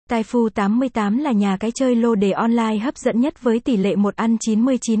Typhu88 là nhà cái chơi lô đề online hấp dẫn nhất với tỷ lệ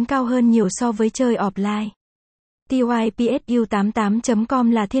 1/99 cao hơn nhiều so với chơi offline.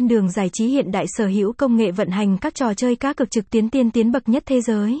 typhu88.com là thiên đường giải trí hiện đại sở hữu công nghệ vận hành các trò chơi cá cược trực tuyến tiên tiến bậc nhất thế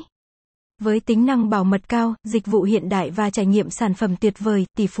giới. Với tính năng bảo mật cao, dịch vụ hiện đại và trải nghiệm sản phẩm tuyệt vời,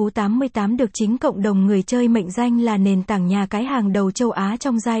 Typhu88 được chính cộng đồng người chơi mệnh danh là nền tảng nhà cái hàng đầu châu Á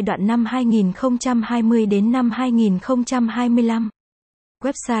trong giai đoạn năm 2020 đến năm 2025.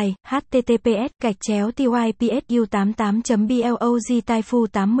 Website: https://typhu88.blog.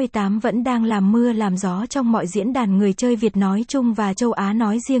 Typhu88 vẫn đang làm mưa làm gió trong mọi diễn đàn người chơi Việt nói chung và châu Á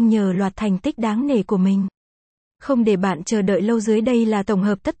nói riêng nhờ loạt thành tích đáng nể của mình. Không để bạn chờ đợi lâu, dưới đây là tổng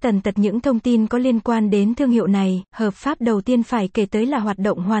hợp tất tần tật những thông tin có liên quan đến thương hiệu này. Hợp pháp đầu tiên phải kể tới là hoạt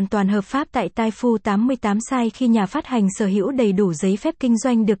động hoàn toàn hợp pháp tại Typhu88 site khi nhà phát hành sở hữu đầy đủ giấy phép kinh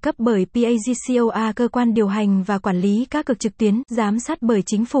doanh được cấp bởi PAGCOA, cơ quan điều hành và quản lý cá cược trực tuyến, giám sát bởi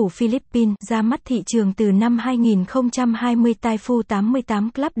chính phủ Philippines. Ra mắt thị trường từ năm 2020,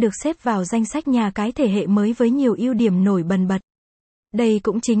 Typhu88 Club được xếp vào danh sách nhà cái thế hệ mới với nhiều ưu điểm nổi bật. Đây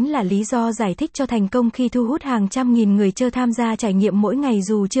cũng chính là lý do giải thích cho thành công khi thu hút hàng trăm nghìn người chơi tham gia trải nghiệm mỗi ngày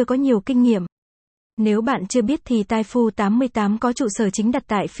dù chưa có nhiều kinh nghiệm. Nếu bạn chưa biết thì Typhu88 có trụ sở chính đặt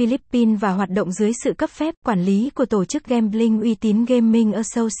tại Philippines và hoạt động dưới sự cấp phép, quản lý của tổ chức gambling uy tín Gaming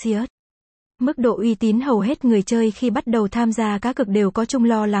Associate. Mức độ uy tín hầu hết người chơi khi bắt đầu tham gia cá cược đều có chung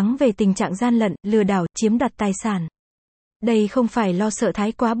lo lắng về tình trạng gian lận, lừa đảo, chiếm đoạt tài sản. Đây không phải lo sợ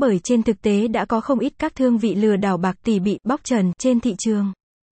thái quá bởi trên thực tế đã có không ít các thương vị lừa đảo bạc tỷ bị bóc trần trên thị trường.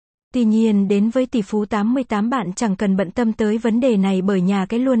 Tuy nhiên đến với Typhu88 bạn chẳng cần bận tâm tới vấn đề này bởi nhà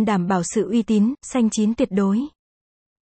cái luôn đảm bảo sự uy tín, xanh chín tuyệt đối.